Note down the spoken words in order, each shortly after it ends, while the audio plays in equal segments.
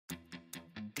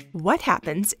What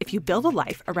happens if you build a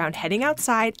life around heading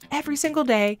outside every single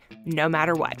day, no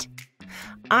matter what?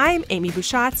 I'm Amy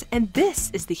Bouchatz, and this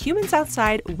is the Humans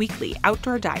Outside Weekly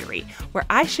Outdoor Diary, where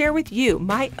I share with you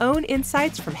my own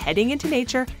insights from heading into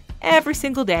nature every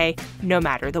single day, no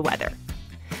matter the weather.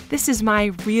 This is my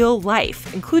real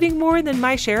life, including more than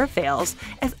my share of fails,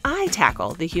 as I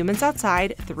tackle the Humans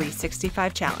Outside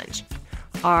 365 Challenge.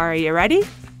 Are you ready?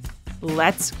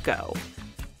 Let's go.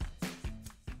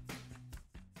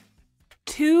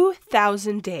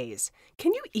 2,000 days.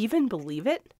 Can you even believe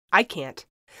it? I can't.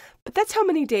 But that's how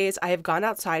many days I have gone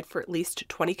outside for at least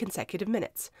 20 consecutive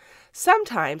minutes.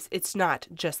 Sometimes it's not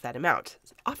just that amount.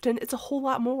 Often it's a whole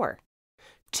lot more.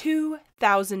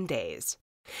 2,000 days.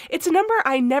 It's a number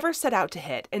I never set out to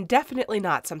hit, and definitely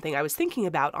not something I was thinking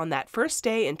about on that first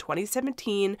day in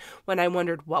 2017 when I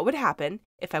wondered what would happen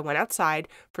if I went outside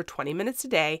for 20 minutes a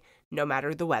day, no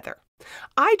matter the weather.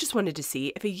 I just wanted to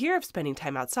see if a year of spending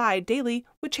time outside daily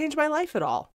would change my life at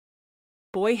all.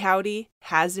 Boy howdy,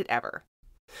 has it ever.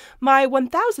 My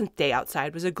 1,000th day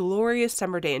outside was a glorious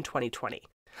summer day in 2020.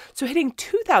 So hitting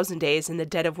 2,000 days in the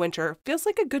dead of winter feels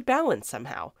like a good balance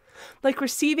somehow, like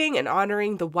receiving and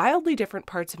honoring the wildly different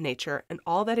parts of nature and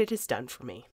all that it has done for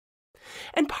me.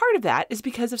 And part of that is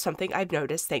because of something I've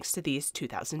noticed thanks to these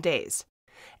 2,000 days.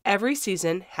 Every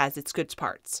season has its good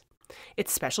parts,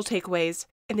 its special takeaways,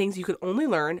 and things you can only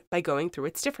learn by going through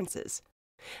its differences.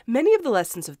 Many of the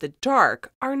lessons of the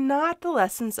dark are not the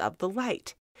lessons of the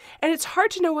light. And it's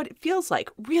hard to know what it feels like,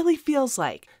 really feels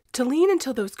like, to lean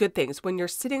into those good things when you're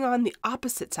sitting on the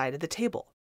opposite side of the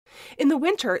table. In the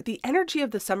winter, the energy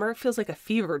of the summer feels like a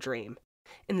fever dream.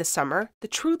 In the summer, the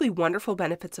truly wonderful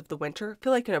benefits of the winter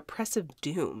feel like an oppressive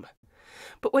doom.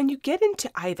 But when you get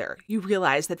into either, you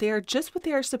realize that they are just what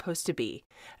they are supposed to be,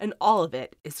 and all of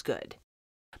it is good.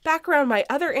 Back around my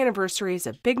other anniversaries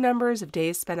of big numbers of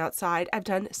days spent outside, I've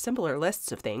done similar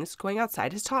lists of things going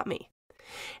outside has taught me.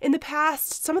 In the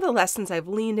past, some of the lessons I've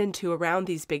leaned into around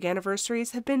these big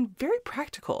anniversaries have been very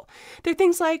practical. They're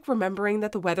things like remembering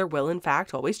that the weather will in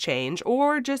fact always change,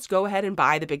 or just go ahead and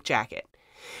buy the big jacket.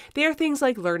 They are things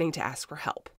like learning to ask for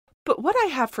help. But what I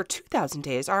have for 2,000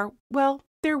 days are, well,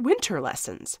 they're winter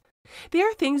lessons. They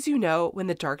are things you know when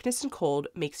the darkness and cold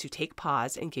makes you take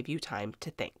pause and give you time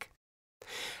to think.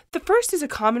 The first is a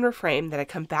common refrain that I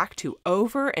come back to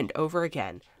over and over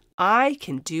again. I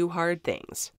can do hard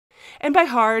things. And by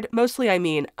hard, mostly I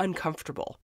mean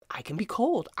uncomfortable. I can be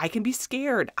cold. I can be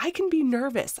scared. I can be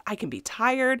nervous. I can be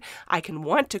tired. I can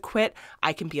want to quit.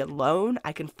 I can be alone.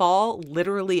 I can fall,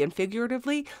 literally and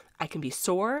figuratively. I can be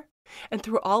sore. And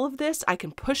through all of this, I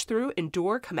can push through,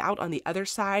 endure, come out on the other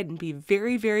side, and be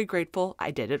very, very grateful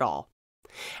I did it all.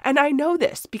 And I know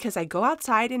this because I go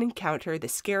outside and encounter the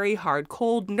scary, hard,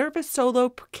 cold, nervous, solo,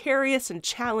 precarious, and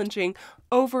challenging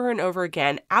over and over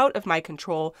again, out of my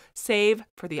control, save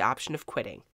for the option of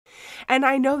quitting. And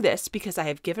I know this because I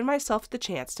have given myself the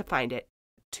chance to find it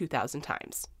 2,000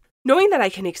 times. Knowing that I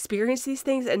can experience these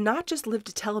things and not just live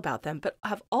to tell about them, but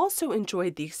have also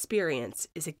enjoyed the experience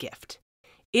is a gift.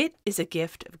 It is a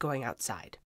gift of going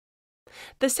outside.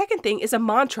 The second thing is a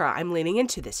mantra I'm leaning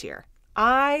into this year.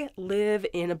 I live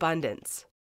in abundance.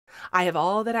 I have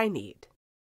all that I need.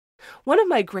 One of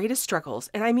my greatest struggles,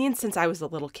 and I mean since I was a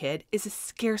little kid, is a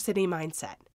scarcity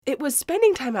mindset. It was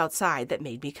spending time outside that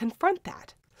made me confront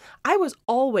that. I was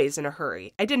always in a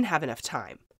hurry. I didn't have enough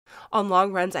time. On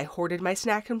long runs, I hoarded my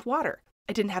snack and water.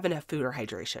 I didn't have enough food or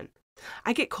hydration.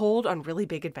 I get cold on really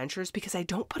big adventures because I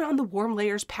don't put on the warm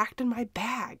layers packed in my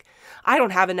bag. I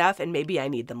don't have enough and maybe I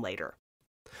need them later.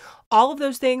 All of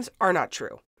those things are not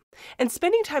true. And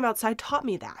spending time outside taught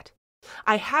me that.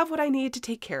 I have what I need to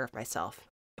take care of myself.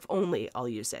 If only I'll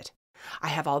use it. I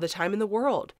have all the time in the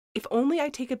world. If only I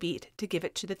take a beat to give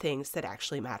it to the things that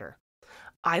actually matter.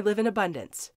 I live in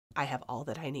abundance. I have all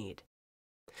that I need.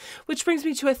 Which brings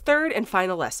me to a third and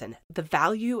final lesson, the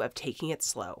value of taking it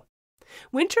slow.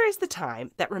 Winter is the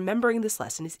time that remembering this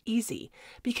lesson is easy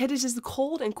because it is the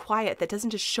cold and quiet that doesn't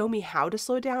just show me how to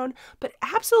slow down, but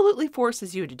absolutely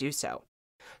forces you to do so.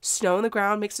 Snow on the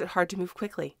ground makes it hard to move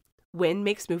quickly. Wind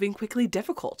makes moving quickly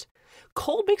difficult.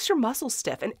 Cold makes your muscles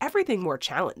stiff and everything more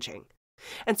challenging.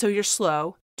 And so you're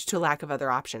slow due to lack of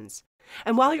other options.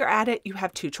 And while you're at it, you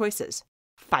have two choices.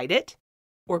 Fight it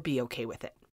or be okay with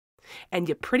it. And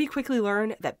you pretty quickly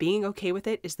learn that being okay with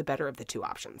it is the better of the two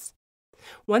options.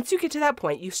 Once you get to that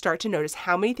point, you start to notice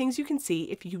how many things you can see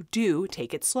if you do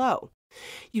take it slow.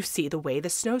 You see the way the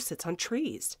snow sits on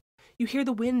trees. You hear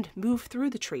the wind move through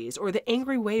the trees, or the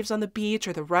angry waves on the beach,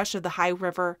 or the rush of the high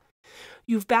river.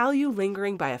 You value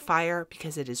lingering by a fire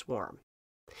because it is warm.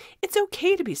 It's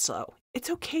okay to be slow. It's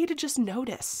okay to just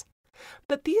notice.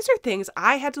 But these are things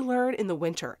I had to learn in the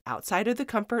winter outside of the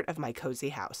comfort of my cozy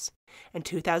house. And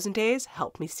 2,000 days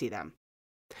helped me see them.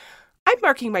 I'm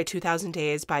marking my 2,000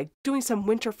 days by doing some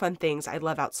winter fun things I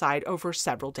love outside over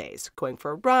several days. Going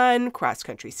for a run,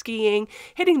 cross-country skiing,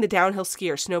 hitting the downhill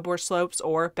ski or snowboard slopes,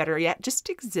 or better yet, just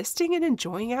existing and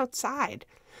enjoying outside.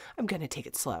 I'm going to take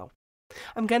it slow.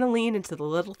 I'm going to lean into the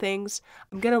little things.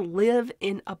 I'm going to live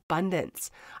in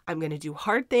abundance. I'm going to do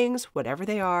hard things, whatever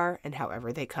they are and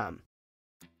however they come.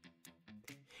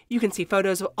 You can see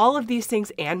photos of all of these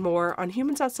things and more on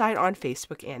Humans Outside on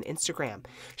Facebook and Instagram.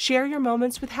 Share your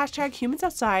moments with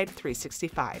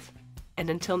 #HumansOutside365. And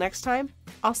until next time,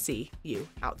 I'll see you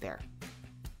out there.